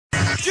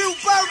you,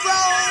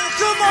 Burrow.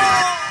 Come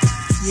on.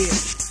 Yeah.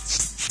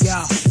 Yo,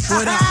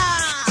 what up?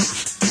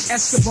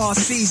 Escobar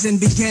season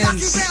begins. Rocky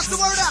Bounce the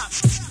word up.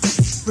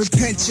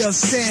 Repent your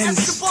sins.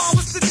 Escobar,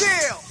 what's the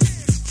deal?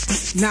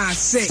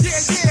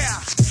 9-6. Yeah.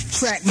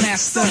 Track So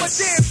master. much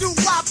damn do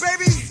wop,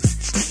 baby.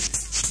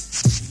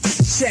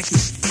 Check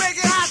it. Make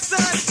it hot, son.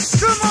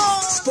 Come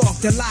on. Spark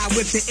the lie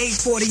with the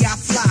 840 I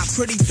fly.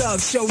 Pretty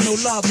thugs show no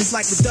love, it's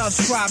like the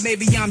doves cry.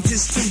 Maybe I'm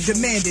just too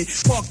demanding.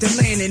 Park the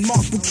landing,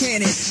 Mark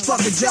Buchanan.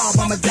 Fuck a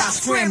job, I'ma die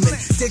scrambling.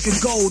 Dig a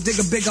gold, dig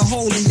a bigger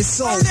hole in your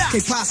soul.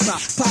 Que pasa?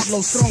 Pablo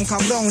Strong,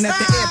 Cabron at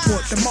the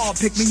airport. The mall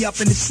picked me up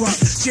in the truck.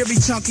 Jerry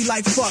chunky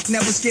like fuck,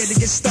 never scared to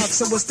get stuck.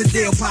 So what's the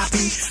deal,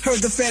 Poppy?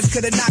 Heard the feds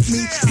could've knocked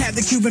me. Had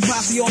the Cuban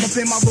posse all up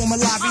in my room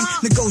and lobby.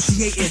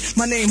 Negotiating,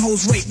 my name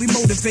holds weight, we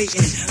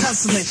motivating.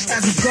 Hustling,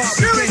 as a God,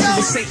 we dancing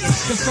with Satan.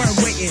 Confirm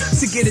waiting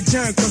to get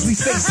adjourned cause we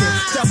face it.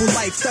 Double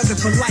life, thugging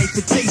for life,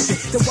 it takes it.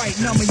 The white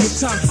numb in your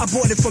tongue, I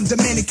bought it from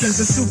Dominicans.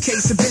 A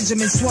suitcase of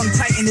Benjamin swung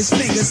tight in his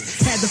fingers.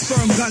 Had the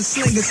firm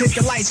gunslingers, hit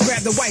the lights,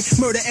 grab the white,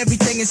 murder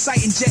everything in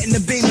sight and jet in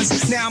the beamers.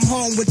 Now I'm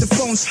home with the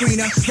phone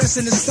screener,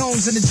 pressing the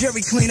stones in the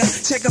jury cleaner.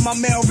 Checking my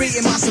mail,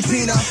 reading my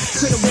subpoena.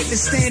 To the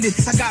witness standing,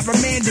 I got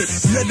remanded.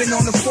 Living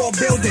on the 4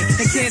 building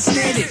and can't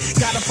stand it.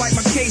 Gotta fight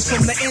my case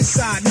from the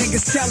inside,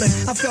 niggas telling.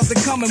 I felt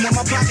it coming when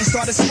my pocket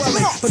started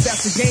swelling. But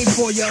that's the game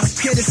for ya.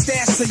 Get a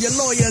stash to your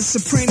lawyers.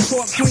 Supreme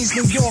Court, Queens,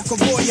 New York, a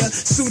lawyer.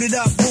 Suited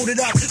up, booted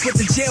up with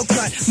the jail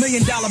cut. $1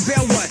 million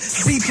bail what?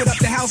 Z put up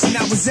the house and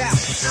I was out.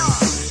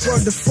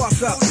 Word the fuck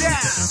up.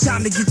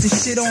 Time to get this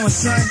shit on,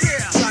 son.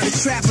 Try to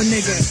trap a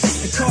nigga.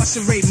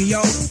 Incarcerate me,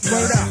 yo.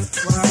 Word up.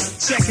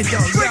 Check it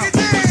though.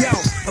 Yo,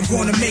 I'm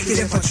gonna make it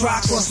if I try.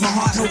 Cross my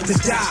heart, hope to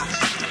die.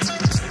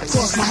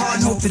 Cross my heart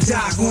and hope to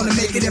die. Gonna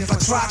make it if I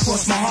try.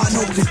 Cross my heart and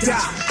hope to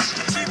die.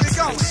 Keep it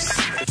going.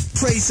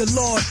 Praise the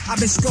Lord, I've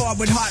been scarred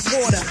with hot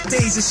water.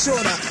 Days are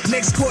shorter,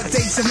 next court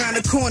date's around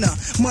the corner.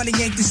 Money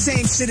ain't the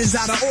same, shit is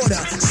out of order.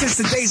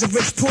 Since the days of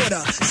Rich Porter,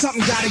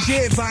 something gotta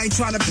give. I ain't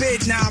trying to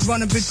bid, now I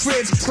run up in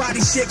cribs.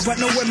 Body shit, but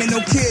no women, no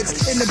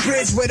kids. In the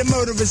bridge where the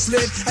murderers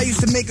live, I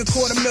used to make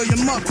 $250,000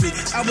 monthly.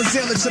 I was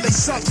ill until they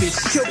sunk me.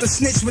 Killed the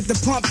snitch with the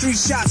pump, 3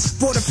 shots.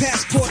 Bought a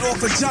passport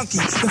off a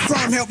junkie. The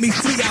firm helped me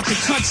flee out the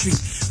country.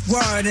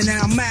 Word, and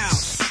now I'm out.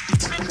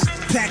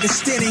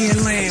 Pakistani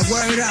land,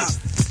 word up.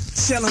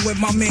 Chillin' with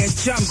my man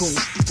Jungle,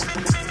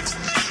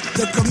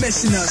 the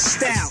commissioner,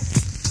 Stout,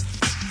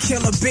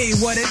 Killer B,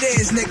 what it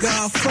is,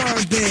 nigga,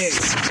 Firm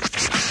Bigs,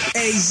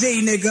 AZ,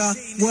 nigga,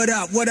 what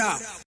up, what up?